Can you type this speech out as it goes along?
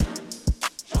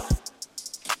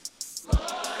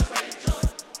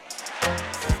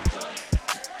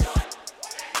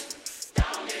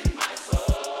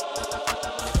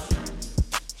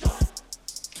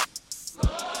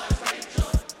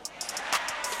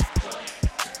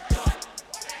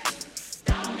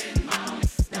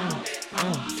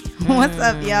What's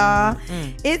up, y'all?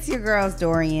 It's your girls,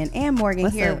 Dorian and Morgan.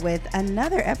 What's here up? With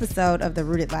another episode of the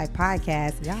Rooted Life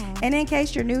Podcast. Yeah. And in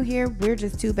case you're new here, we're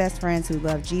just two best friends who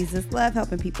love Jesus, love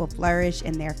helping people flourish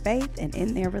in their faith and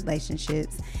in their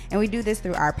relationships. And we do this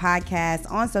through our podcast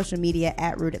on social media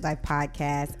at Rooted Life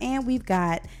Podcast. And we've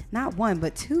got not one,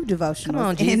 but two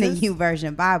devotionals in the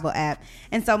YouVersion Bible app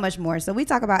and so much more. So we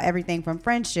talk about everything from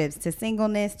friendships to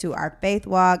singleness to our faith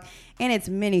walk and its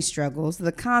many struggles,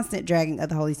 the constant dragging of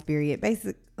the Holy Spirit,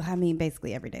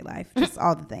 basically everyday life, just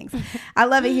all the things. I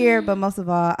love it here, but most of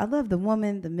all, I love the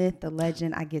woman, the myth, the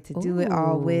legend I get to do it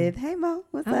all with. Hey, Mo,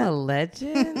 what's up? I'm a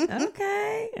legend.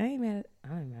 Okay. I ain't mad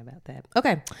about that.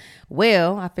 Okay.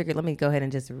 Well, I figured let me go ahead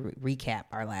and just recap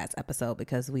our last episode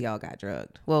because we all got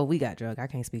drugged. Well, we got drugged. I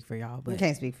can't speak for y'all, but I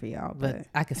can't speak for y'all, but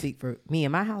I can speak for me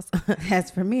and my house. As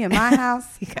for me and my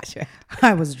house,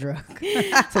 I was drugged.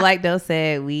 So like Doe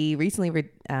said, we recently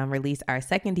released our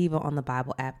second Devo on the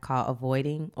Bible app called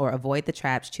Avoid the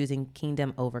Traps, Choosing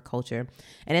Kingdom Over Culture.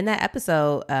 And in that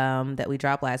episode that we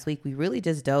dropped last week, we really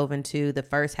just dove into the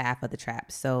first half of the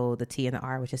traps. So the T and the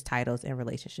R, which is titles and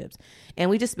relationships. And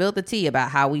we just spilled the tea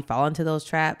about how we fall into those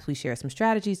traps. We share some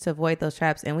strategies to avoid those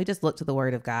traps. And we just look to the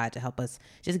word of God to help us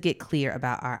just get clear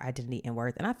about our identity and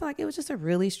worth. And I feel like it was just a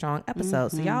really strong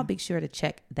episode. So y'all be sure to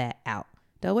check that out.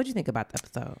 Doe, what'd you think about the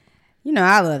episode? You know,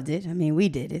 I loved it. I mean, we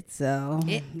did it. So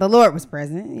the Lord was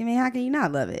present. I mean, how can you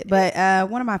not love it? But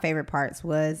one of my favorite parts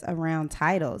was around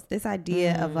titles. This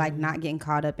idea of like not getting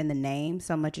caught up in the name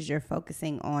so much as you're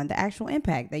focusing on the actual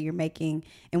impact that you're making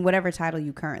in whatever title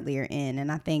you currently are in.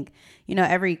 And I think, you know,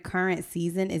 every current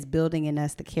season is building in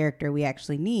us the character we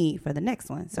actually need for the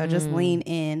next one. So just lean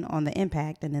in on the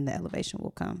impact and then the elevation will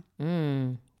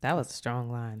come. That was a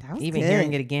strong line. Even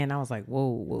hearing it again, I was like,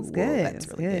 whoa, good. That's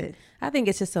really good. I think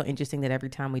it's just so interesting that every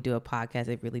time we do a podcast,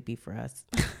 it really be for us.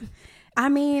 I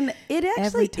mean, it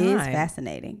actually is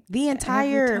fascinating. The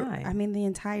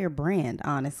entire brand,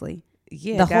 honestly.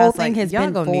 Yeah, the whole thing has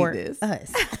been for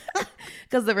us.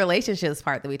 Because the relationships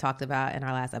part that we talked about in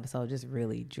our last episode just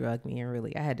really drugged me, and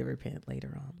really I had to repent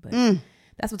later on. But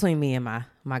that's between me and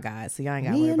my guys, so y'all ain't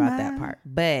got to worry about that part.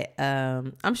 But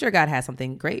I'm sure God has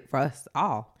something great for us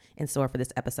all in store for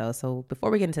this episode. So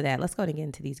before we get into that, let's go and get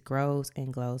into these grows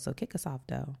and glows. So kick us off,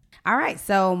 Doe. All right.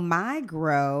 So my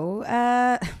grow,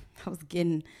 I was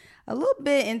getting a little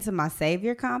bit into my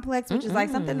savior complex, which is like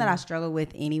something that I struggle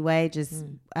with anyway. Just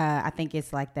I think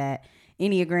it's like that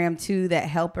Enneagram 2, that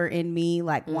helper in me,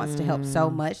 like wants to help so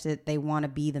much that they want to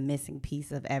be the missing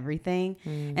piece of everything.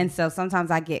 And so sometimes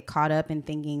I get caught up in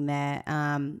thinking that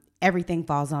everything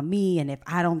falls on me, and if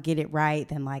I don't get it right,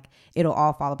 then like it'll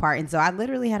all fall apart. And so I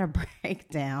literally had a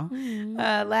breakdown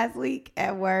last week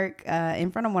at work in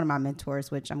front of one of my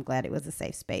mentors, which I'm glad it was a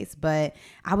safe space. But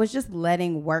I was just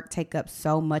letting work take up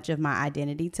so much of my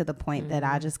identity to the point that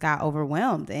I just got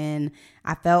overwhelmed, and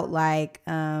I felt like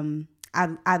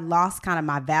I lost kind of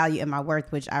my value and my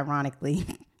worth, which ironically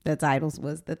the titles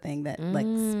was the thing that like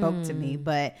spoke to me.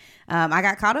 But I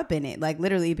got caught up in it. Like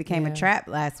literally it became a trap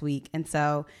last week. And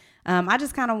so I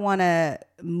just kind of want to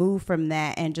move from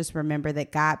that and just remember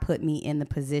that God put me in the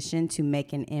position to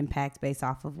make an impact based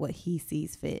off of what he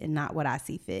sees fit and not what I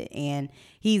see fit. And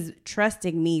he's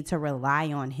trusting me to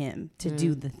rely on him to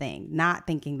do the thing, not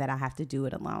thinking that I have to do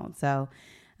it alone. So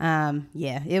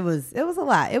it was a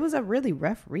lot. It was a really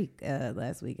rough week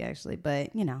last week, actually.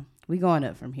 But, you know, we going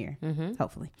up from here,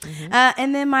 hopefully.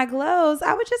 And then my glows,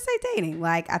 I would just say dating.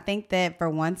 Like, I think that for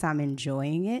once I'm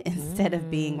enjoying it instead of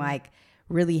being like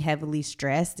really heavily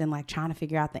stressed and like trying to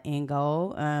figure out the end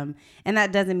goal. And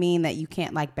that doesn't mean that you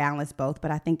can't like balance both. But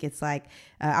I think it's like,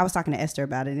 I was talking to Esther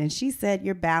about it, and she said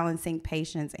you're balancing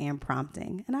patience and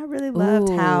prompting. And I really loved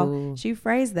how she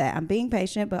phrased that. I'm being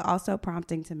patient, but also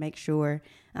prompting to make sure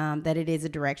that it is a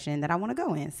direction that I want to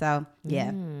go in. So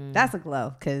yeah, that's a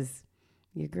glow, because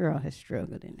your girl has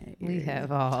struggled in that area. We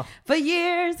have all for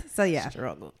years. So yeah,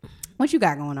 struggled. What you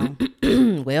got going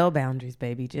on? Well, boundaries,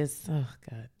 baby. Just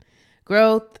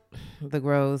growth, the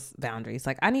grows, boundaries.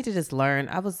 Like I need to just learn.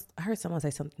 I heard someone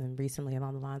say something recently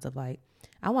along the lines of like,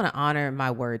 I want to honor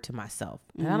my word to myself.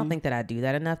 And I don't think that I do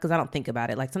that enough, because I don't think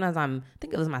about it. Like sometimes I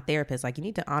think it was my therapist, like you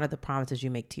need to honor the promises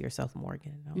you make to yourself,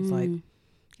 Morgan. And I was like,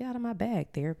 get out of my bag,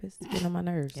 therapist. Get on my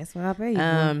nerves. That's what I pay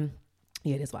you.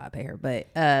 Yeah, that's why I pay her. But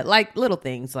like little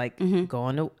things like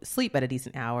going to sleep at a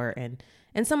decent hour,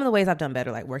 and some of the ways I've done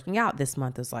better, like working out this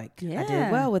month, is like I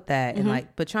did well with that. And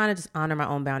like, but trying to just honor my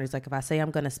own boundaries. Like if I say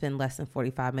I'm going to spend less than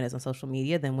 45 minutes on social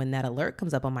media, then when that alert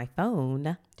comes up on my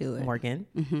phone, do it, Morgan.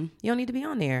 You don't need to be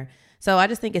on there. So I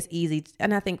just think it's easy.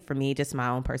 And I think for me, just my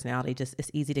own personality, just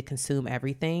it's easy to consume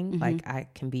everything. Like I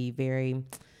can be very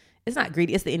it's not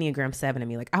greedy. It's the Enneagram 7 in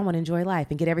me. Like, I want to enjoy life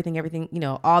and get everything,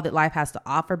 all that life has to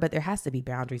offer, but there has to be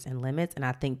boundaries and limits. And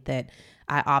I think that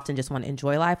I often just want to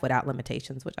enjoy life without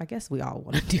limitations, which I guess we all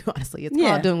want to do, honestly. It's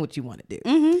called doing what you want to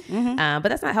do. But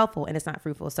that's not helpful and it's not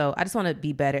fruitful. So I just want to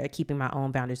be better at keeping my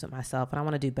own boundaries with myself. And I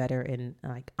want to do better in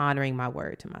like honoring my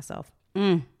word to myself.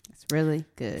 It's really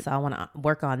good. So I want to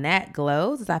work on that.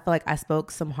 Glows. I feel like I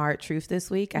spoke some hard truth this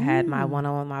week. I had my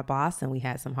one-on-one with my boss, and we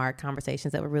had some hard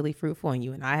conversations that were really fruitful. And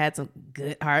you and I had some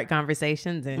good hard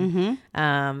conversations. And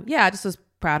I just was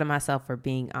proud of myself for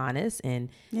being honest and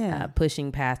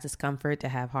pushing past discomfort to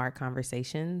have hard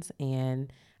conversations.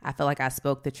 And I feel like I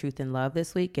spoke the truth in love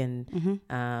this week and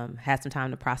had some time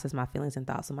to process my feelings and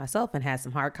thoughts of myself and had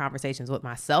some hard conversations with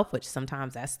myself, which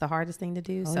sometimes that's the hardest thing to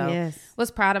do.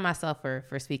 Was proud of myself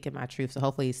for speaking my truth. So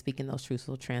hopefully speaking those truths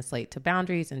will translate to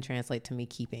boundaries and translate to me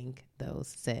keeping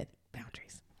those said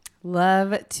boundaries.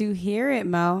 Love to hear it,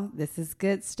 Mo. This is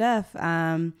good stuff.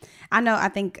 I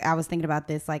think I was thinking about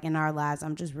this, like in our lives,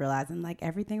 I'm just realizing like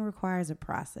everything requires a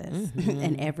process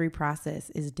and every process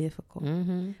is difficult,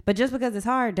 but just because it's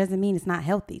hard doesn't mean it's not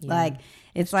healthy. Like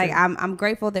it's like, I'm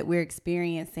grateful that we're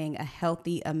experiencing a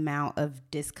healthy amount of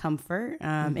discomfort,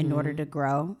 in order to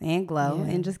grow and glow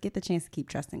and just get the chance to keep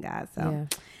trusting God. So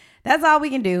that's all we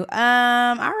can do. All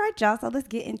right, y'all. So let's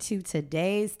get into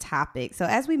today's topic. So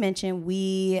as we mentioned,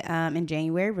 we in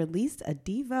January released a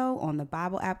Devo on the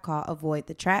Bible app called Avoid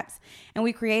the Traps. And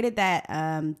we created that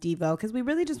Devo because we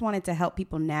really just wanted to help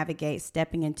people navigate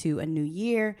stepping into a new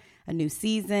year, a new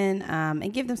season,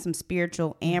 and give them some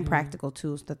spiritual and practical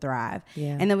tools to thrive.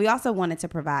 And then we also wanted to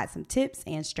provide some tips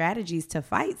and strategies to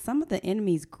fight some of the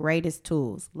enemy's greatest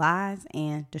tools, lies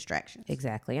and distractions.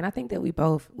 Exactly. And I think that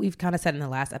we've kind of said in the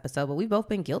last episode, but we've both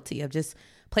been guilty of just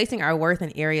placing our worth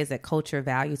in areas that culture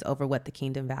values over what the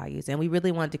kingdom values. And we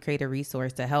really wanted to create a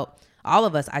resource to help all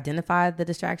of us identify the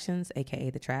distractions, aka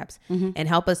the traps, and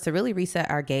help us to really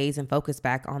reset our gaze and focus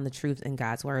back on the truth in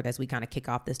God's word as we kind of kick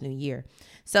off this new year.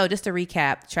 So just to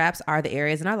recap, traps are the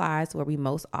areas in our lives where we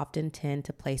most often tend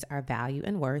to place our value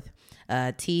and worth.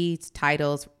 T,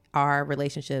 titles, R,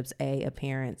 relationships, A,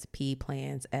 appearance, P,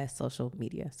 plans, S, social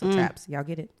media. So traps. Y'all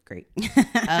get it? Great.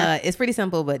 It's pretty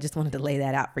simple, but just wanted to lay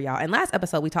that out for y'all. And last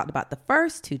episode, we talked about the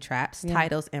first two traps,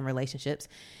 titles and relationships.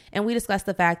 And we discussed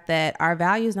the fact that our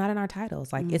value is not in our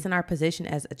titles. Like it's in our position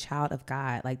as a child of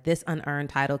God. Like this unearned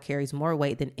title carries more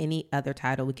weight than any other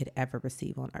title we could ever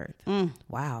receive on earth.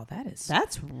 Wow.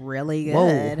 That's really good.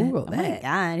 Whoa, who wrote that? Oh my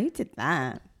God, who did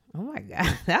that? Oh my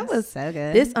God. That was so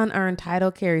good. This unearned title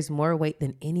carries more weight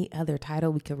than any other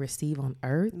title we could receive on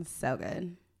earth. So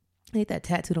good. I need that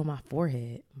tattooed on my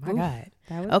forehead. My God.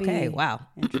 That would okay. be wow.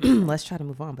 Let's try to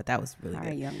move on, but that was really good. All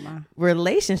right, young ma.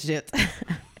 Relationships.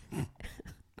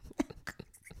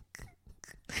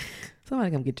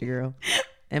 Somebody come get your girl.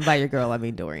 And by your girl, I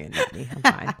mean Dorian, not me. I'm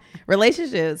fine.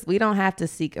 Relationships. We don't have to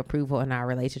seek approval in our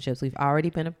relationships. We've already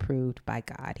been approved by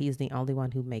God. He's the only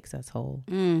one who makes us whole.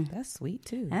 That's sweet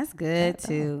too. That's good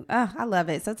too. Oh, I love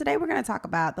it. So today we're going to talk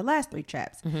about the last three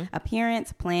traps: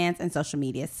 appearance, plans, and social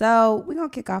media. So we're going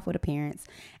to kick off with appearance.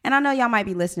 And I know y'all might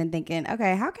be listening thinking,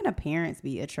 okay, how can appearance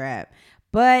be a trap?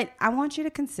 But I want you to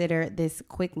consider this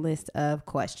quick list of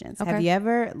questions. Okay. Have you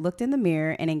ever looked in the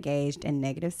mirror and engaged in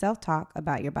negative self-talk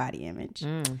about your body image?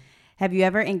 Have you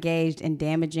ever engaged in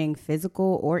damaging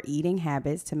physical or eating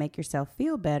habits to make yourself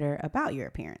feel better about your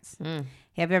appearance?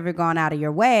 Have you ever gone out of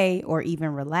your way or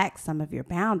even relaxed some of your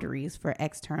boundaries for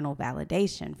external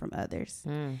validation from others?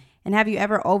 And have you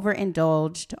ever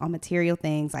overindulged on material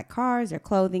things like cars or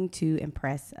clothing to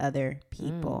impress other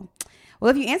people? Well,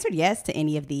 if you answered yes to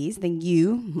any of these, then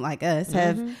you, like us,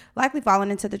 have likely fallen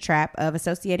into the trap of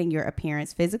associating your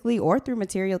appearance physically or through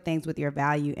material things with your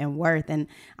value and worth. And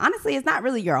honestly, it's not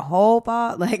really your whole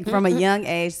fault. Like from a young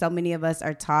age, so many of us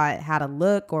are taught how to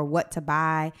look or what to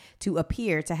buy to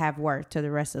appear to have worth to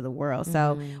the rest of the world.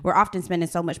 So we're often spending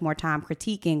so much more time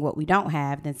critiquing what we don't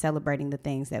have than celebrating the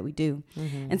things that we do.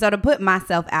 And so to put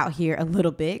myself out here a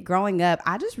little bit, growing up,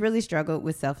 I just really struggled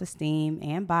with self-esteem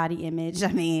and body image.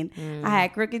 I mean, I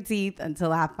had crooked teeth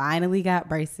until I finally got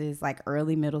braces, like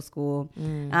early middle school.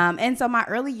 And so my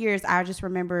early years, I just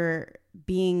remember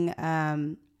being,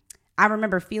 I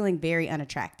remember feeling very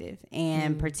unattractive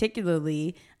and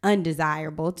particularly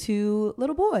undesirable to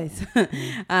little boys.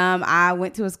 I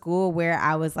went to a school where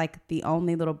I was like the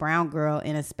only little brown girl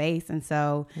in a space. And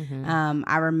so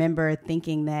I remember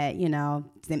thinking that, you know,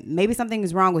 maybe something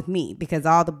is wrong with me because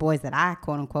all the boys that I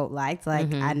quote unquote liked,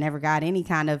 like I never got any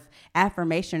kind of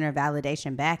affirmation or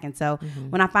validation back. And so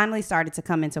when I finally started to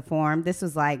come into form, this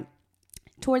was like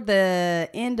toward the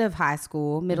end of high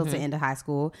school, middle to end of high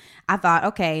school, I thought,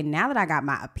 okay, now that I got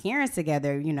my appearance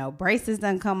together, you know, braces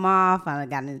done come off. I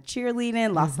got into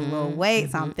cheerleading, lost a little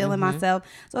weight. So I'm feeling myself.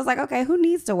 So I was like, okay, who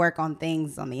needs to work on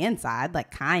things on the inside,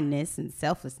 like kindness and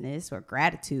selflessness or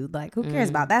gratitude? Like, who cares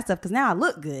about that stuff? Because now I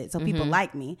look good. So people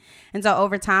like me. And so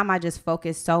over time, I just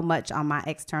focused so much on my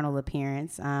external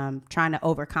appearance, trying to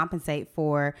overcompensate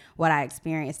for what I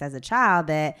experienced as a child,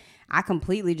 that I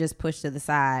completely just pushed to the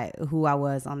side who I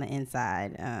was on the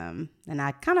inside. And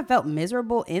I kind of felt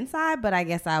miserable inside, but I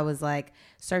guess I was like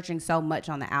searching so much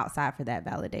on the outside for that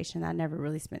validation. I never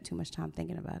really spent too much time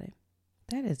thinking about it.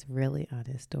 That is really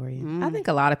honest, Dorian. I think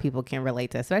a lot of people can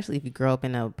relate to, especially if you grow up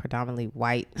in a predominantly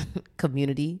white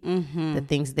community. The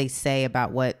things they say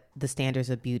about what the standards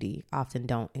of beauty often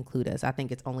don't include us. I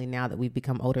think it's only now that we've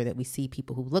become older that we see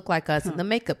people who look like us in the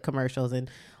makeup commercials and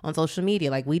on social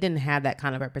media. Like, we didn't have that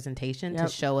kind of representation to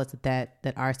show us that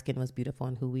our skin was beautiful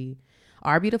and who we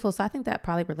are beautiful. So I think that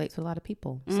probably relates to a lot of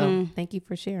people. So thank you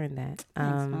for sharing that.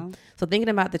 Thanks, so thinking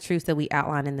about the truths that we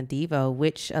outlined in the Devo,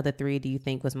 which of the three do you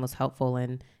think was most helpful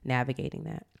in navigating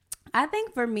that? I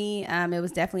think for me, it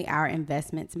was definitely our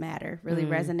investments matter, really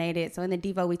resonated. So in the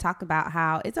Devo, we talk about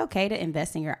how it's okay to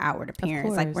invest in your outward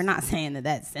appearance. Like, we're not saying that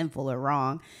that's sinful or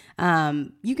wrong.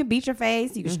 You can beat your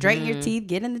face, you can straighten your teeth,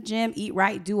 get in the gym, eat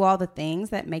right, do all the things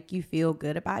that make you feel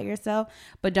good about yourself,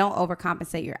 but don't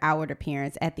overcompensate your outward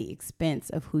appearance at the expense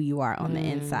of who you are on the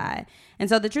inside. And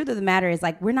so the truth of the matter is,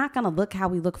 like, we're not going to look how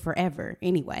we look forever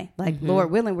anyway. Like,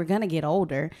 Lord willing, we're going to get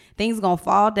older. Things going to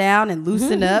fall down and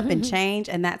loosen up and change,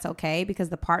 and that's okay, because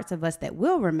the parts of us that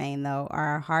will remain, though, are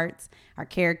our hearts, our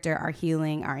character, our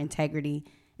healing, our integrity.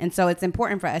 And so it's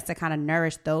important for us to kind of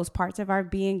nourish those parts of our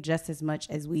being just as much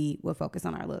as we will focus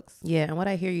on our looks. Yeah. And what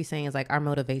I hear you saying is, like, our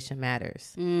motivation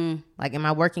matters. Like, am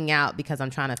I working out because I'm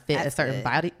trying to fit a certain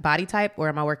body type, or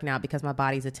am I working out because my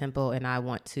body's a temple and I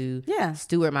want to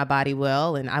steward my body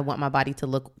well and I want my body to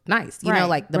look nice? You know,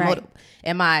 like,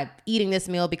 am I eating this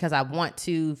meal because I want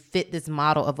to fit this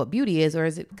model of what beauty is, or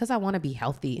is it because I want to be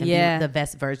healthy and be the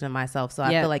best version of myself? So I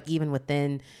feel like even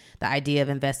within the idea of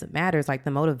investment matters, like,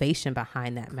 the motivation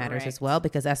behind that matters as well,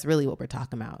 because that's really what we're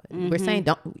talking about. We're saying,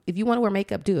 if you want to wear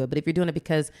makeup, do it. But if you're doing it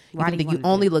because you think you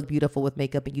only look beautiful with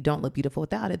makeup and you don't look beautiful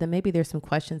without it, then maybe there's some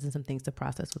questions and some things to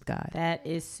process with God. That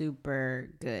is super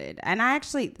good. And I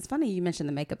actually, it's funny you mentioned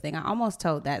the makeup thing. I almost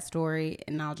told that story,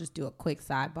 and I'll just do a quick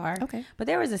sidebar. Okay. But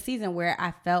there was a season where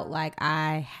I felt like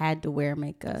I had to wear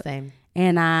makeup. Same.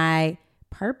 And I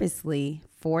purposely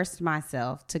forced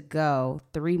myself to go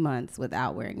 3 months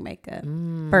without wearing makeup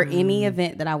for any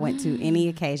event that I went to, any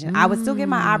occasion. I would still get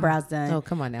my eyebrows done. Oh,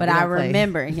 come on now. But I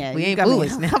remember, we ain't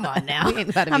foolish now. Come on now. We ain't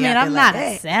about to be I mean, out I'm there not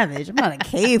like a savage. I'm not a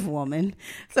cave woman.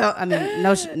 So, I mean,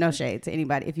 no shade to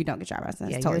anybody. If you don't get your eyebrows done,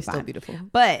 it's totally you're fine. still beautiful.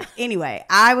 But anyway,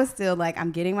 I was still like,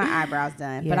 I'm getting my eyebrows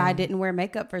done, but I didn't wear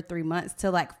makeup for 3 months to,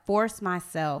 like, force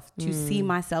myself to see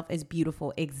myself as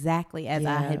beautiful exactly as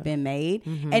I had been made.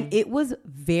 And it was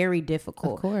very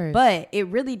difficult. Of course. But it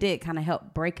really did kind of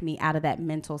help break me out of that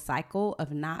mental cycle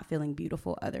of not feeling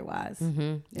beautiful otherwise.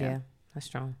 Yeah, that's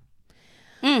strong.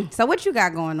 So what you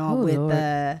got going on with Lord.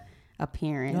 the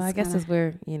appearance? Well, I guess as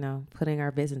we're, putting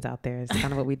our business out there is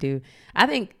kind of what we do. I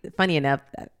think, funny enough,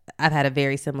 I've had a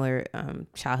very similar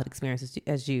childhood experience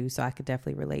as you, so I could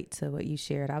definitely relate to what you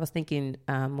shared. I was thinking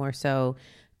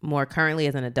more currently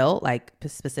as an adult, like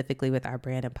specifically with our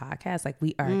brand and podcast, like,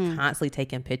 we are constantly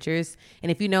taking pictures.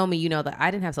 And if you know me, you know that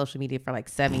I didn't have social media for like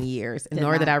 7 years,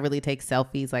 nor did I really take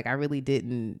selfies. Like, I really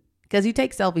didn't, because you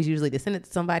take selfies usually to send it to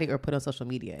somebody or put on social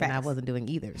media. Facts. And I wasn't doing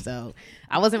either. So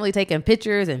I wasn't really taking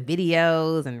pictures and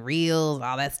videos and reels,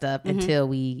 all that stuff until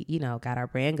we, got our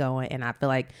brand going. And I feel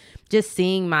like just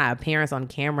seeing my appearance on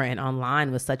camera and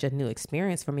online was such a new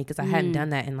experience for me, because I hadn't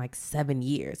done that in like 7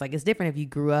 years. Like, it's different if you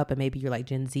grew up and maybe you're like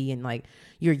Gen Z and like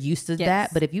you're used to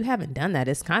that. But if you haven't done that,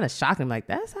 it's kind of shocking. Like,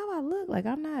 that's how I look. Like,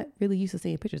 I'm not really used to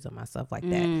seeing pictures of myself like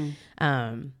that.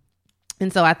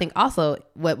 And so I think also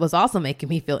what was also making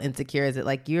me feel insecure is that,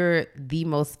 like, you're the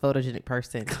most photogenic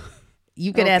person.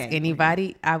 You could ask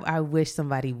anybody. I wish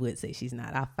somebody would say she's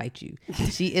not. I'll fight you.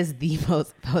 She is the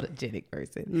most photogenic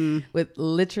person with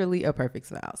literally a perfect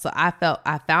smile. So I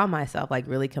found myself like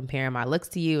really comparing my looks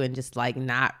to you and just like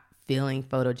not feeling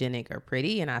photogenic or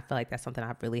pretty. And I feel like that's something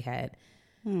I've really had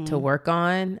to work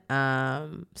on.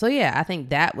 So yeah, I think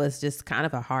that was just kind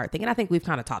of a hard thing. And I think we've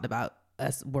kind of talked about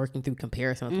us working through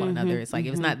comparison with one another. It's like,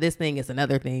 if it's not this thing, it's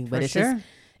another thing. But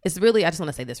it's really, I just want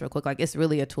to say this real quick. Like, it's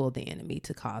really a tool of the enemy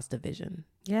to cause division.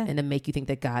 Yeah. And to make you think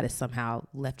that God has somehow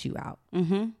left you out.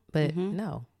 But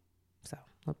no. So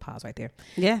I'll pause right there.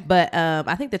 Yeah. But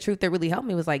I think the truth that really helped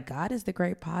me was like, God is the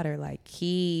great potter. Like,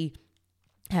 he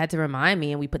had to remind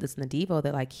me, and we put this in the Devo,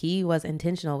 that like he was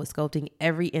intentional with sculpting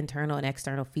every internal and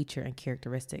external feature and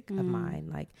characteristic of mine.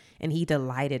 Like, and he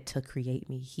delighted to create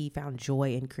me. He found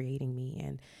joy in creating me.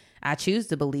 And I choose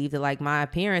to believe that like my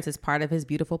appearance is part of his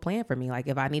beautiful plan for me. Like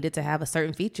if I needed to have a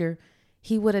certain feature,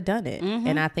 he would have done it.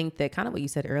 And I think that kind of what you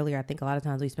said earlier, I think a lot of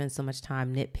times we spend so much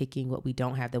time nitpicking what we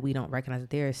don't have, that we don't recognize that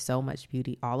there is so much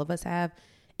beauty all of us have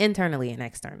internally and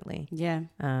externally. Yeah.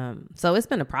 So it's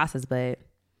been a process, but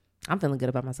I'm feeling good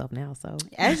about myself now. So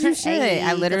as you should. Hey,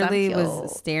 I literally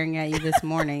was staring at you this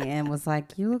morning and was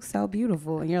like, you look so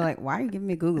beautiful. And you're like, why are you giving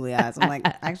me googly eyes? I'm like,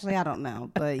 actually, I don't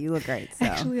know, but you look great. So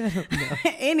actually, I don't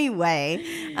know. Anyway,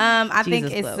 I Jesus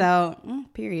think it's so,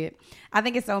 period. I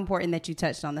think it's so important that you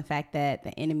touched on the fact that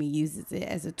the enemy uses it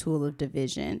as a tool of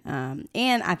division.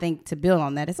 And I think to build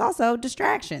on that, it's also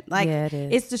distraction. Like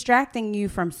it's distracting you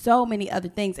from so many other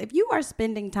things. If you are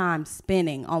spending time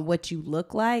spinning on what you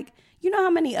look like, you know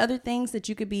how many other things that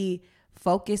you could be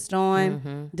focused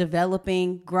on,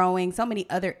 developing, growing, so many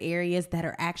other areas that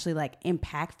are actually like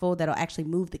impactful, that'll actually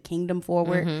move the kingdom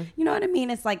forward. You know what I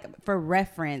mean? It's like, for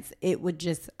reference, it would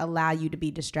just allow you to be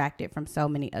distracted from so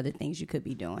many other things you could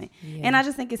be doing. And I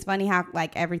just think it's funny how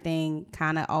like everything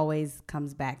kind of always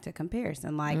comes back to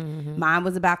comparison. Like mine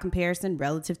was about comparison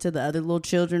relative to the other little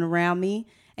children around me,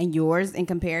 and yours in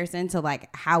comparison to like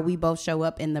how we both show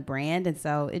up in the brand. And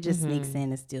so it just sneaks in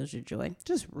and steals your joy.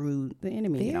 Just rude. The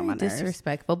enemy get on my nerves.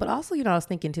 Disrespectful. But also, you know, I was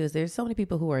thinking too, is there's so many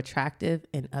people who are attractive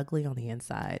and ugly on the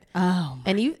inside. Oh,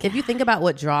 and if you think about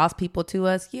what draws people to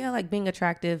us, like being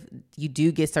attractive, you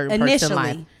do get certain perks in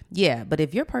life. Yeah, but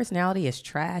if your personality is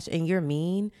trash and you're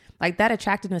mean, like that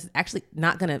attractiveness is actually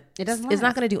not gonna. It's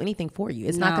not gonna do anything for you.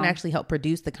 It's not gonna actually help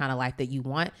produce the kind of life that you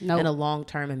want in a long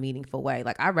term and meaningful way.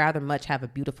 Like I'd rather much have a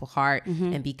beautiful heart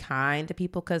and be kind to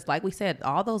people, because, like we said,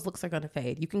 all those looks are gonna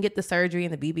fade. You can get the surgery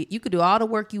and the BB. You could do all the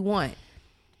work you want,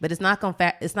 but it's not gonna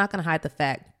hide the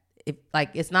fact.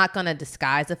 It's not gonna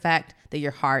disguise the fact that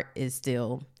your heart is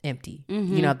still empty.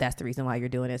 You know, if that's the reason why you're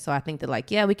doing it. So I think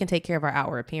that we can take care of our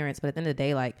outward appearance, but at the end of the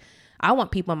day, I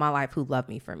want people in my life who love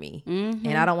me for me.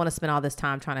 And I don't want to spend all this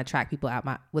time trying to attract people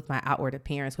with my outward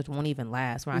appearance, which won't even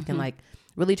last, where I can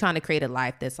really trying to create a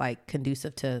life that's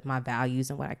conducive to my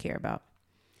values and what I care about.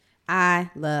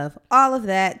 I love all of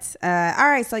that. All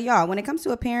right. So y'all, when it comes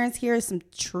to appearance, here are some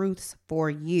truths for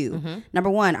you. Number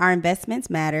one, our investments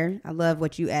matter. I love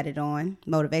what you added on.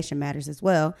 Motivation matters as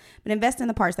well, but invest in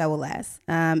the parts that will last.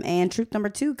 And truth number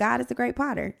two, God is a great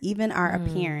potter. Even our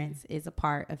appearance is a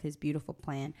part of his beautiful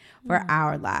plan for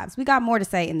our lives. We got more to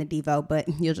say in the Devo, but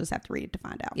you'll just have to read it to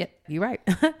find out. Yep, you're right.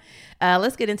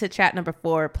 Let's get into chat number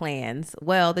 4, plans.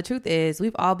 Well, the truth is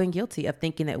we've all been guilty of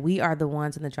thinking that we are the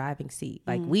ones in the driving seat.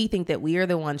 We think that we are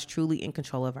the ones truly in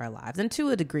control of our lives. And to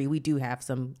a degree, we do have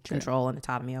some control and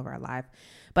autonomy over our life.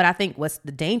 But I think what's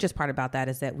the dangerous part about that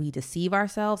is that we deceive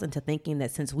ourselves into thinking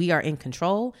that since we are in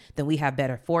control, then we have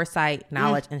better foresight,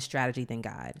 knowledge, and strategy than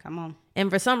God. Come on. And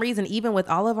for some reason, even with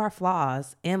all of our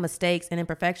flaws and mistakes and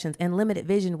imperfections and limited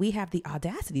vision, we have the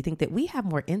audacity to think that we have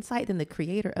more insight than the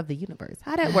creator of the universe.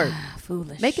 How'd that work?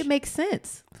 Foolish. Make it make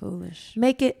sense. Foolish.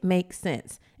 Make it make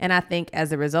sense. And I think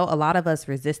as a result, a lot of us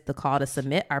resist the call to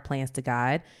submit our plans to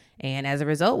God. And as a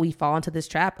result, we fall into this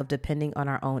trap of depending on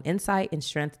our own insight and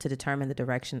strength to determine the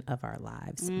direction of our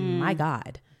lives. My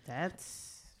God.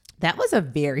 That was a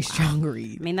very strong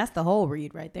read. I mean, that's the whole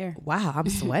read right there. Wow, I'm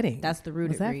sweating. That's the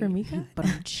rooted read. Was that for me?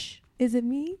 Is it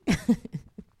me?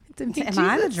 Am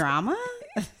I the drama?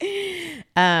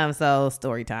 So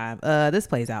story time. This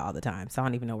plays out all the time, so I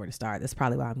don't even know where to start. That's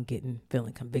probably why I'm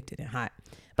feeling convicted and hot.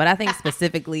 But I think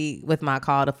specifically with my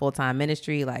call to full-time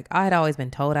ministry, I had always been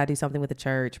told I'd do something with the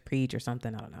church, preach or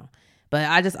something. I don't know. But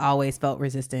I just always felt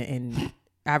resistant, and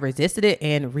I resisted it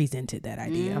and resented that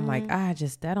idea. I'm like,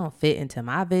 that don't fit into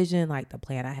my vision, the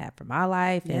plan I have for my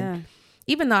life. And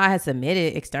even though I had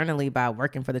submitted externally by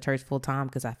working for the church full time,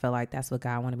 because I felt like that's what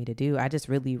God wanted me to do, I just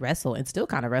really wrestle and still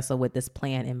kind of wrestle with this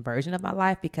plan and version of my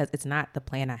life, because it's not the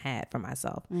plan I had for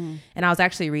myself. And I was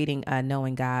actually reading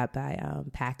Knowing God by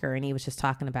Packer, and he was just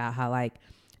talking about how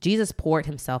Jesus poured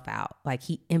himself out.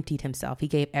 He emptied himself. He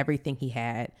gave everything he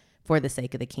had for the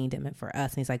sake of the kingdom and for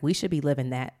us. And he's like, we should be living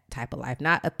that type of life,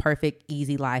 not a perfect,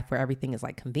 easy life where everything is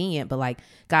convenient, but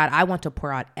God, I want to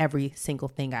pour out every single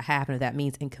thing I have. And if that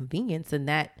means inconvenience, and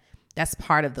that's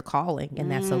part of the calling, and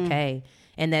that's okay.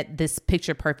 And that this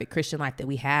picture perfect Christian life that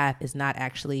we have is not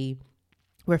actually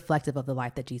reflective of the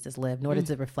life that Jesus lived, nor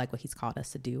does it reflect what he's called us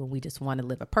to do. And we just want to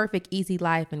live a perfect, easy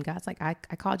life. And God's like, I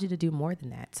called you to do more than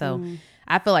that. So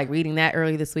I feel like reading that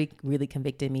earlier this week really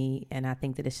convicted me. And I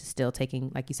think that it's just still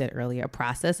taking, like you said earlier, a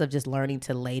process of just learning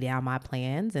to lay down my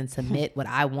plans and submit what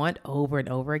I want over and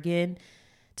over again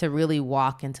to really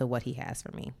walk into what he has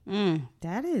for me.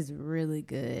 That is really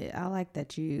good. I like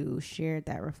that you shared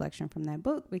that reflection from that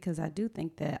book, because I do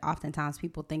think that oftentimes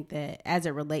people think that as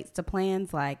it relates to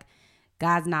plans, like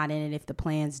God's not in it if the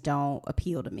plans don't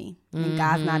appeal to me. And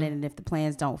God's not in it if the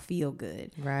plans don't feel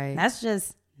good. Right. That's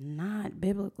just not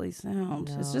biblically sound.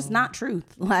 No. It's just not truth.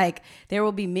 Like, there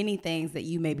will be many things that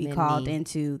you may be called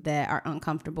into that are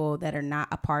uncomfortable, that are not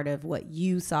a part of what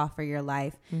you saw for your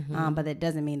life, but that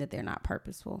doesn't mean that they're not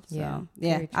purposeful. So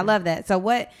yeah, I love that. So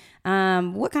what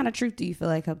kind of truth do you feel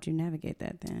like helped you navigate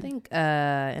that then? I think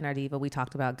in our Diva we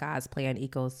talked about God's plan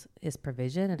equals his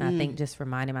provision, and I think just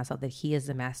reminding myself that he is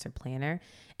the master planner.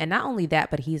 And not only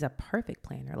that, but he's a perfect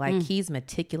planner. Like he's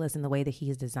meticulous in the way that he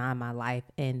has designed my life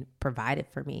and provided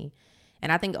for me.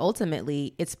 And I think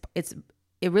ultimately it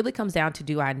really comes down to,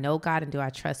 do I know God and do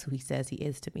I trust who he says he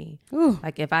is to me? Ooh.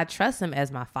 Like if I trust him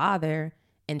as my father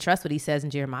and trust what he says in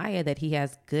Jeremiah, that he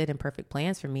has good and perfect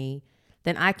plans for me,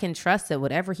 then I can trust that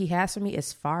whatever he has for me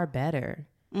is far better.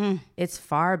 It's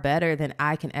far better than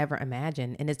I can ever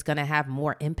imagine. And it's going to have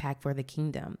more impact for the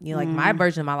kingdom. You know, like my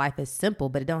version of my life is simple,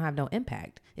 but it don't have no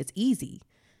impact. It's easy,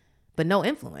 but no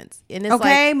influence. And it's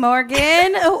okay, like,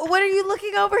 Morgan, what are you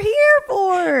looking over here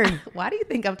for? Why do you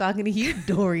think I'm talking to you,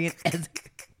 Dorian?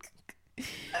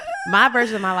 My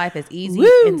version of my life is easy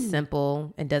and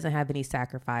simple and doesn't have any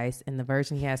sacrifice. And the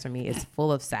version he has for me is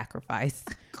full of sacrifice,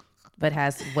 but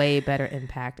has way better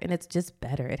impact. And it's just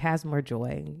better. It has more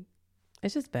joy.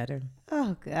 It's just better.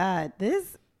 Oh God,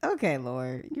 okay,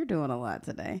 Lord, you're doing a lot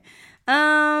today.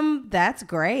 That's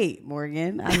great,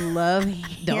 Morgan. I love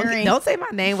hearing. Don't say my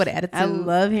name with attitude. I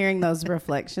love hearing those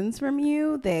reflections from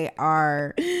you. They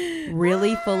are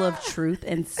really full of truth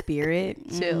and spirit.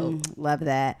 Chill. Love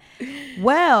that.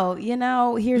 Well,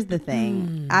 here's the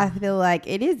thing. I feel like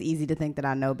it is easy to think that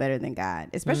I know better than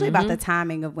God, especially about the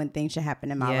timing of when things should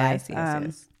happen in my life.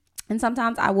 Yes. And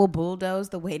sometimes I will bulldoze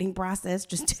the waiting process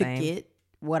just to get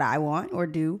what I want or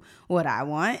do what I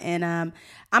want. And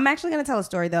I'm actually going to tell a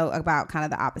story, though, about kind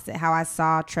of the opposite, how I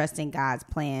saw trusting God's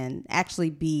plan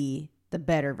actually be the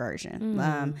better version.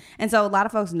 And so a lot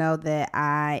of folks know that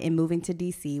I, in moving to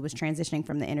DC, was transitioning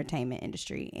from the entertainment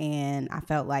industry. And I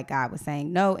felt like God was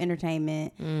saying, no,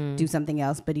 entertainment, do something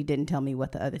else. But he didn't tell me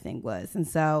what the other thing was. And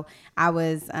so I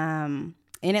was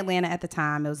in Atlanta at the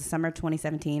time. It was the summer of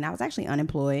 2017. I was actually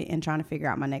unemployed and trying to figure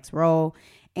out my next role.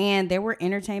 And there were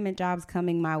entertainment jobs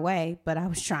coming my way, but I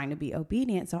was trying to be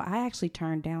obedient. So I actually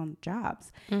turned down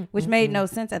jobs, which made no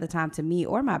sense at the time to me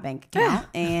or my bank account.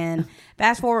 And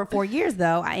fast forward 4 years,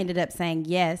 though, I ended up saying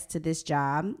yes to this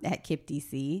job at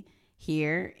T.R.A.P.S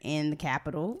here in the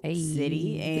capital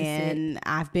city. And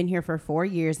I've been here for 4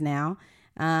 years now.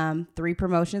 3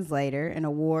 promotions later, an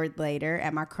award later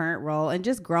at my current role, and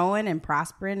just growing and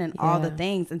prospering and all the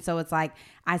things. And so it's like,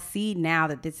 I see now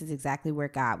that this is exactly where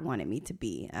God wanted me to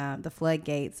be. The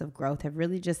floodgates of growth have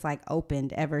really just like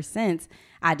opened ever since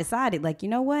I decided, like, you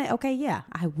know what? Okay, yeah,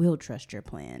 I will trust your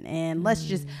plan, and let's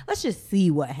just see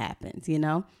what happens,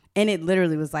 And it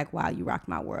literally was like, wow, you rocked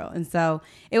my world. And so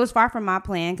it was far from my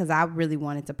plan, because I really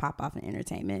wanted to pop off in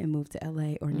entertainment and move to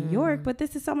LA or New York. But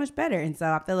this is so much better. And so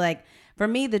I feel like for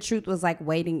me, the truth was like,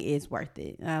 waiting is worth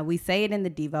it. We say it in the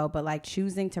Devo, but like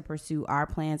choosing to pursue our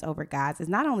plans over God's is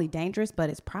not only dangerous, but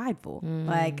it's prideful.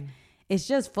 Like, it's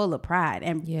just full of pride,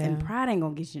 and pride ain't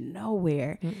gonna get you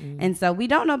nowhere. And so we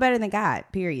don't know better than God,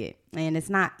 period. And it's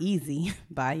not easy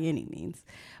by any means,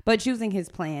 but choosing his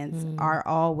plans are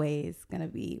always going to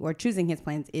be, or choosing his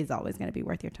plans is always going to be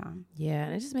worth your time. Yeah.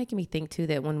 And it's just making me think too,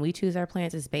 that when we choose our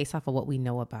plans, it's based off of what we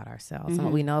know about ourselves. And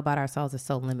what we know about ourselves is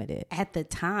so limited at the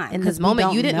time. In this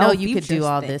moment, you didn't know you could do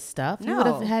all this stuff. You would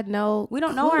have had no We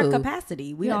don't know our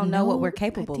capacity. We don't know what we're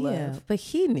capable of. But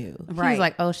he knew. Right. He was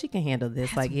like, oh, she can handle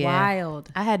this. That's like, wild.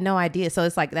 I had no idea. So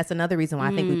it's like, that's another reason why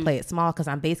I think we play it small, because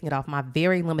I'm basing it off my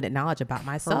very limited knowledge about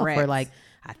myself. Correct. Where like,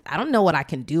 I don't know what I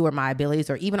can do or my abilities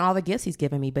or even all the gifts he's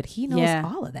given me, but he knows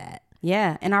all of that.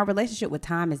 Yeah. And our relationship with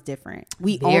time is different.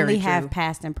 We only have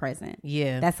past and present.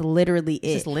 Yeah. That's literally it.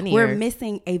 It's just linear. We're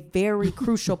missing a very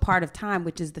crucial part of time,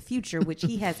 which is the future, which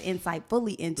he has insight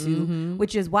fully into,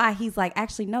 which is why he's like,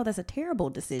 actually, no, that's a terrible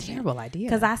decision. Terrible idea.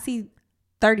 Because I see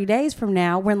 30 days from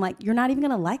now when like, you're not even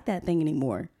going to like that thing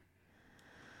anymore.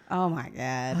 Oh my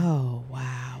God. Oh,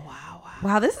 wow.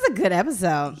 Wow, this is a good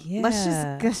episode. Yeah.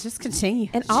 Let's just continue.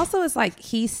 And also it's like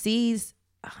he sees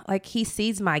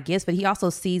my gifts, but he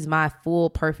also sees my full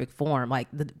perfect form, like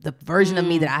the version of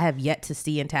me that I have yet to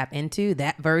see and tap into,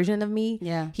 that version of me.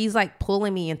 Yeah. He's like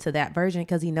pulling me into that version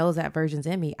because he knows that version's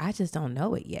in me. I just don't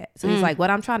know it yet. So he's like, what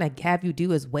I'm trying to have you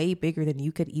do is way bigger than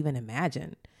you could even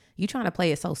imagine. You trying to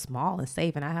play it so small and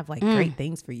safe, and I have like great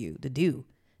things for you to do.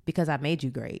 because I made you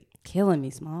great. Killing me,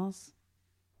 Smalls.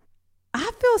 I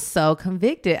feel so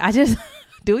convicted. I just,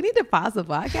 do we need to pause the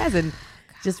podcast and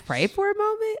just pray for a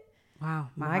moment? Wow,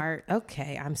 my heart.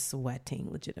 Okay, I'm sweating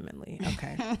legitimately.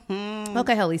 Okay.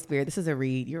 Okay, Holy Spirit, this is a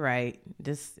read. You're right.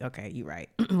 Okay, you're right.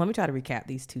 Let me try to recap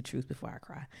these 2 truths before I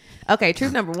cry. Okay,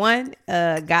 truth number 1,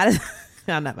 God is,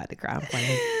 I'm not about to cry. I'm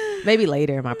playing. Maybe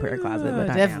later in my prayer closet, but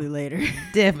not definitely now. later.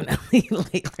 Definitely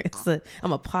later. So I'm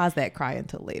going to pause that cry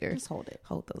until later. Just hold it.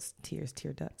 Hold those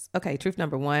tear ducts. Okay, truth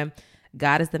number 1.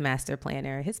 God is the master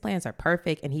planner. His plans are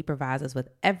perfect, and he provides us with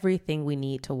everything we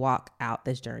need to walk out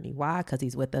this journey. Why? Because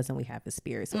he's with us and we have his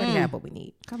spirit. So we already have what we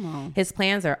need. Come on. His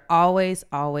plans are always,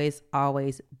 always,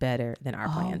 always better than our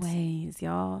plans. Always,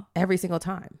 y'all. Every single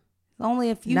time. Only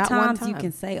a few Not one times you time.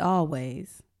 can say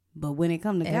always. But when it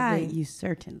comes to God, you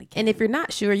certainly can. And if you're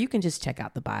not sure, you can just check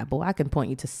out the Bible. I can point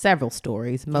you to several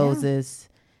stories. Moses,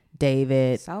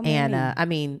 David, Anna. I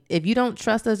mean, if you don't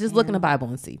trust us, just look in the Bible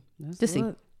and see. Just see.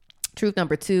 Truth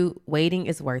number 2, waiting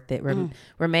is worth it.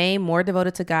 Remain more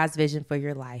devoted to God's vision for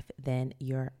your life than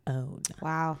your own.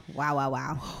 Wow.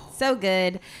 So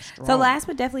good. Strong. So last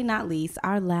but definitely not least,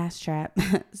 our last trap,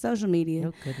 social media.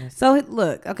 Oh, goodness. So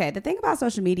look, okay, the thing about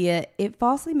social media, it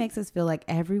falsely makes us feel like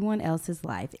everyone else's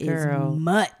life is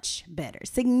much better,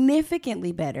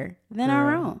 significantly better than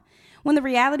our own. When the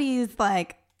reality is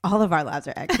like all of our lives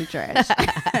are actually trash.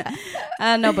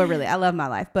 No, but really, I love my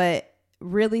life. But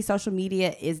really, social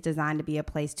media is not designed to be a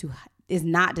place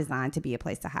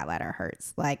to highlight our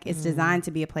hurts. Like, it's designed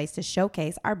to be a place to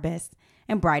showcase our best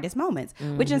and brightest moments,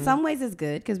 which in some ways is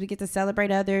good because we get to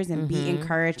celebrate others and be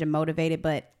encouraged and motivated.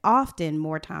 But often,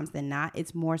 more times than not,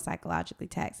 it's more psychologically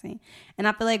taxing. And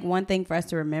I feel like one thing for us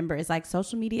to remember is like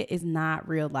social media is not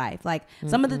real life. Like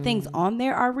some of the things on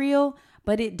there are real,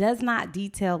 but it does not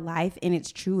detail life in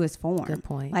its truest form. Good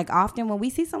point. Like often when we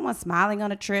see someone smiling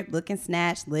on a trip, looking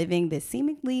snatched, living this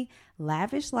seemingly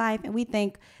lavish life, and we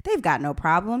think they've got no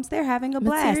problems, they're having a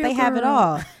blast, they have it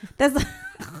all. That's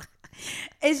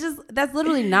that's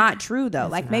literally not true though.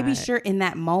 It's like maybe sure in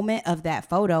that moment of that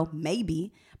photo,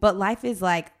 maybe, but life is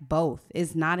like both.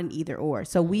 It's not an either or.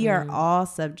 So we are all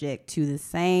subject to the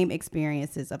same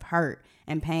experiences of hurt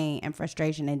and pain and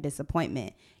frustration and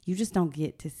disappointment. You just don't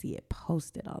get to see it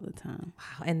posted all the time.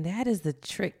 Wow. And that is the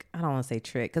trick. I don't want to say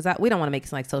trick because we don't want to make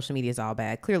it like social media is all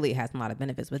bad. Clearly it has a lot of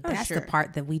benefits, but that's the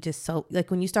part that we just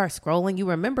like when you start scrolling, you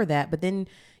remember that, but then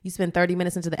you spend 30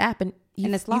 minutes into the app and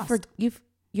it's lost.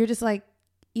 You're just like,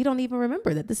 you don't even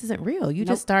remember that this isn't real. You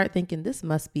just start thinking this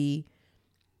must be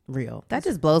real. That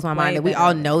just blows my mind that we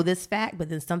all know this fact, but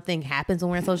then something happens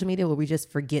when we're on social media where we just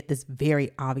forget this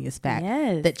very obvious fact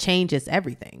that changes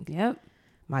everything. Yep.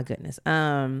 My goodness.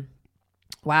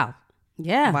 Wow.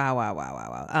 Yeah.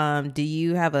 Wow. Do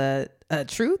you have a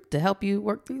truth to help you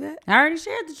work through that? I already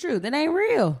shared the truth. It ain't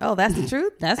real. Oh, that's the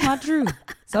truth? That's not true.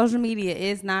 Social media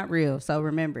is not real. So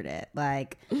remember that.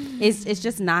 Like it's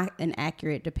just not an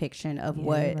accurate depiction of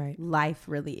what life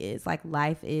really is. Like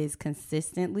life is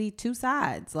consistently 2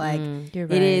 sides. Like it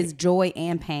is joy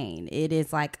and pain. It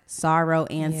is like sorrow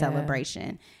and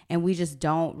celebration. And we just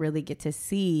don't really get to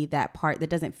see that part that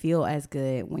doesn't feel as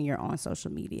good when you're on social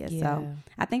media. So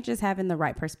I think just having the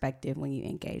right perspective when you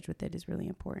engage with it is really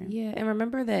important. Yeah. And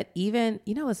remember that even,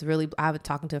 it's really, I was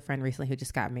talking to a friend recently who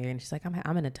just got married and she's like,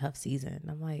 I'm in a tough season.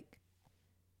 I'm like,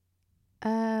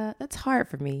 that's hard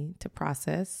for me to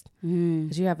process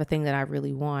because you have a thing that I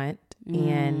really want.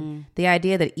 And the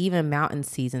idea that even mountain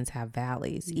seasons have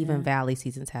valleys, even valley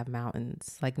seasons have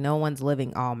mountains. Like no one's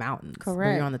living all mountains. Correct.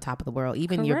 When you're on the top of the world.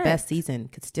 Even your best season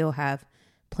could still have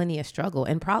plenty of struggle,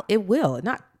 and it will.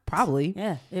 Not probably.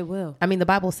 Yeah, it will. I mean, the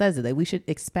Bible says that we should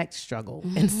expect struggle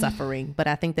and suffering. But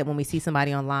I think that when we see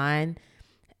somebody online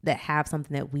that have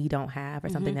something that we don't have or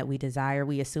something that we desire,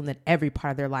 we assume that every part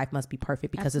of their life must be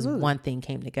perfect because this one thing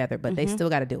came together, but they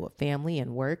still got to deal with family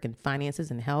and work and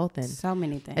finances and health and so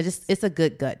many things. It's a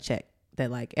good gut check that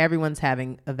like everyone's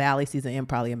having a valley season and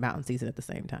probably a mountain season at the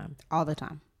same time. All the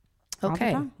time.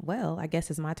 Okay. Well, I guess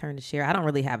it's my turn to share. I don't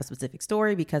really have a specific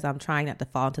story because I'm trying not to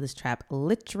fall into this trap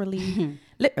literally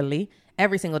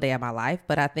every single day of my life.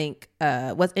 But I think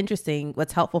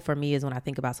what's helpful for me is when I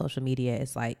think about social media,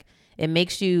 it's like it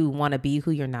makes you want to be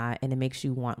who you're not and it makes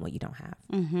you want what you don't have.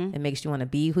 It makes you want to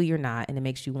be who you're not and it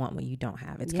makes you want what you don't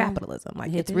have. It's capitalism.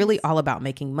 Like it's really all about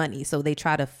making money. So they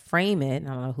try to frame it. I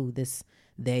don't know who this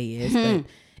they is, but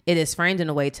it is framed in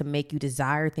a way to make you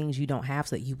desire things you don't have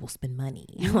so that you will spend money.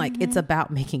 Like it's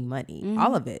about making money.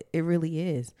 All of it. It really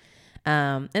is.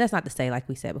 And that's not to say, like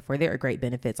we said before, there are great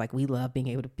benefits. Like we love being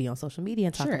able to be on social media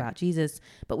and talk about Jesus,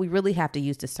 but we really have to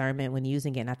use discernment when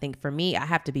using it. And I think for me, I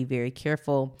have to be very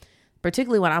careful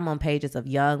particularly when I'm on pages of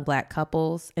young Black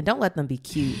couples, and don't let them be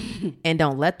cute and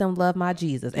don't let them love my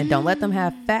Jesus and don't let them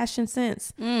have fashion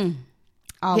sense.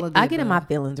 I get in my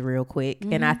feelings real quick.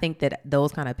 And I think that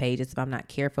those kind of pages, if I'm not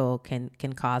careful, can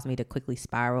cause me to quickly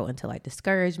spiral into like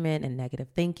discouragement and negative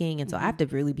thinking. And so I have to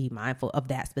really be mindful of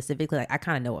that specifically. Like I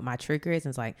kind of know what my trigger is.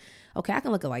 And it's like, okay, I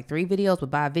can look at like 3 videos,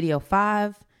 but by video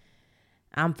 5,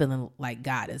 I'm feeling like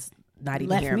God is not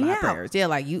even hearing my prayers. Yeah,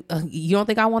 like you don't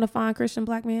think I want to find Christian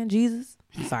Black man, Jesus?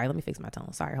 Sorry, let me fix my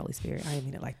tone. Sorry, Holy Spirit. I didn't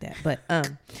mean it like that. But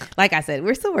like I said,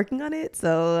 we're still working on it.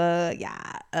 So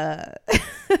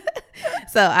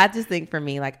so I just think for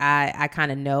me, like I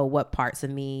kind of know what parts of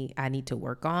me I need to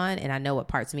work on, and I know what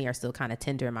parts of me are still kind of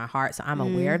tender in my heart. So I'm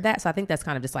aware of that. So I think that's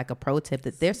kind of just like a pro tip,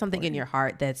 that there's something in your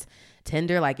heart that's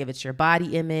tender, like if it's your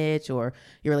body image or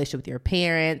your relationship with your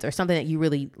parents or something that you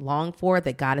really long for,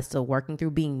 that God is still working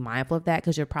through, being mindful of that,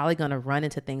 because you're probably going to run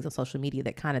into things on social media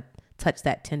that kind of touch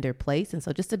that tender place. And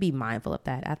so just to be mindful of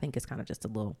that, I think it's kind of just a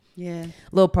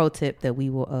little pro tip that we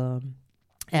will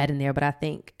add in there. But I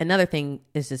think another thing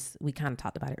is just, we kind of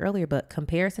talked about it earlier, but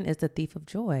comparison is the thief of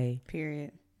joy.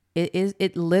 Period.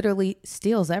 It literally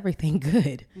steals everything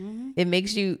good. It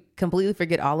makes you completely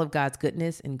forget all of God's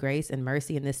goodness and grace and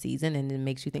mercy in this season, and it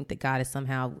makes you think that God has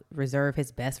somehow reserved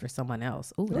his best for someone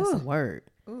else. Ooh, that's a word.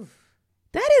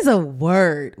 That is a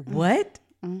word. What?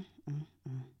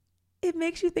 It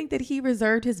makes you think that he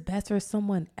reserved his best for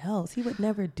someone else. He would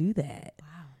never do that.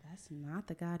 Wow, that's not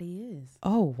the God he is.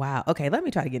 Oh, wow. Okay, let me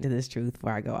try to get into this truth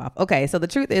before I go off. Okay, so the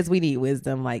truth is we need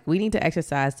wisdom. Like, we need to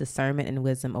exercise discernment and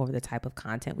wisdom over the type of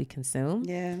content we consume.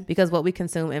 Yeah. Because what we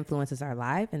consume influences our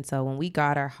life. And so when we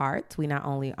guard our hearts, we not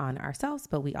only honor ourselves,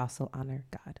 but we also honor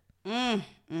God.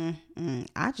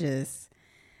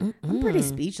 I'm pretty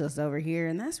speechless over here,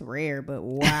 and that's rare, but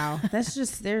wow. That's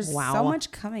just, there's so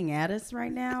much coming at us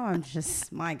right now. I'm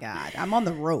just, my God, I'm on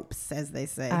the ropes, as they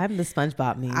say. I'm the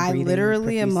SpongeBob meme. I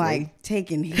literally am like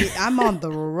taking hit. I'm on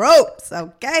the ropes,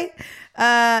 okay?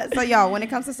 So y'all, when it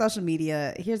comes to social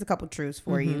media, here's a couple truths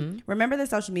for you. Remember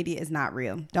that social media is not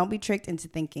real. Don't be tricked into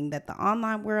thinking that the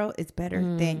online world is better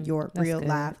than your real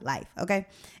life, okay?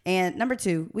 And number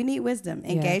 2, we need wisdom.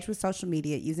 Engage with social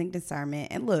media using discernment.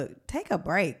 And look, take a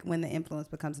break when the influence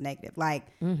becomes negative. Like,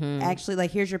 actually, like,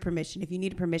 here's your permission. If you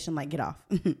need a permission, like, get off.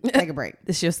 Take a break.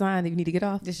 This your sign that you need to get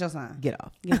off? This your sign. Get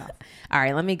off. Get off. All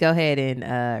right, let me go ahead and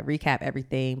recap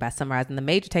everything by summarizing the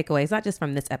major takeaways, not just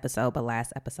from this episode, but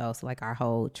last episode. So, like, our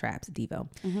whole T.R.A.P.S Devo.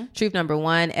 Truth number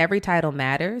 1, every title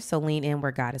matters. So lean in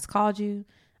where God has called you.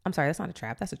 I'm sorry, that's not a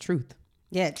trap. That's a truth.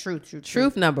 Yeah, truth.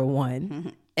 Truth number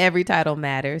 1, every title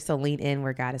matters. So lean in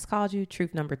where God has called you.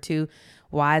 Truth number 2,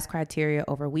 wise criteria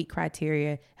over weak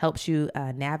criteria helps you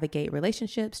navigate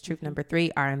relationships. Truth number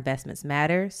 3, our investments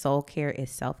matter. Soul care is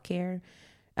self-care.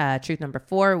 Truth number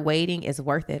 4, waiting is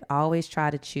worth it. Always try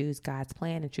to choose God's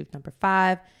plan. And truth number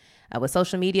 5, with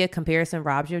social media, comparison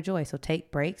robs your joy. So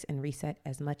take breaks and reset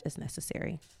as much as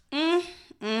necessary. Let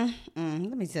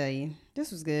me tell you,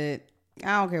 this was good.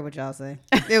 I don't care what y'all say.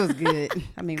 It was good.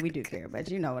 I mean, we do care,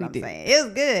 but you know what I'm saying. It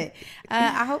was good.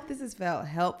 I hope this has felt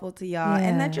helpful to y'all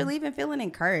and that you're leaving feeling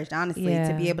encouraged, honestly,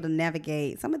 to be able to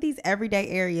navigate some of these everyday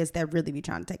areas that really be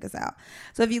trying to take us out.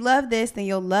 So if you love this, then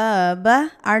you'll love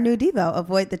our new Devo,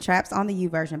 Avoid the Traps, on the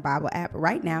YouVersion Bible app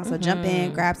right now. So jump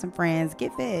in, grab some friends,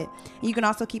 get fed. And you can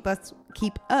also keep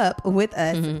up with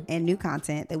us and new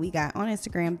content that we got on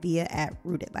Instagram via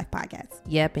 @RootedLifePodcast.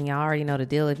 Yep, and y'all already know the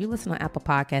deal. If you listen on Apple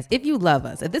Podcasts, if you love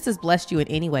us, if this has blessed you in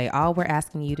any way, all we're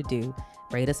asking you to do,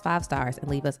 rate us 5 stars and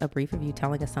leave us a brief review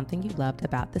telling us something you loved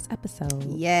about this episode.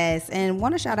 Yes, and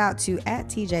want to shout out to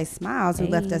 @TJ Smiles, who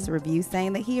left us a review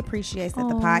saying that he appreciates that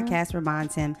the podcast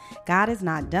reminds him God is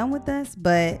not done with us,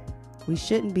 but we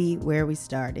shouldn't be where we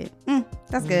started.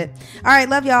 That's good. All right,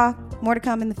 love y'all. More to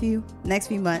come in the next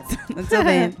few months. Until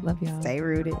then, love y'all. Stay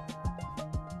rooted.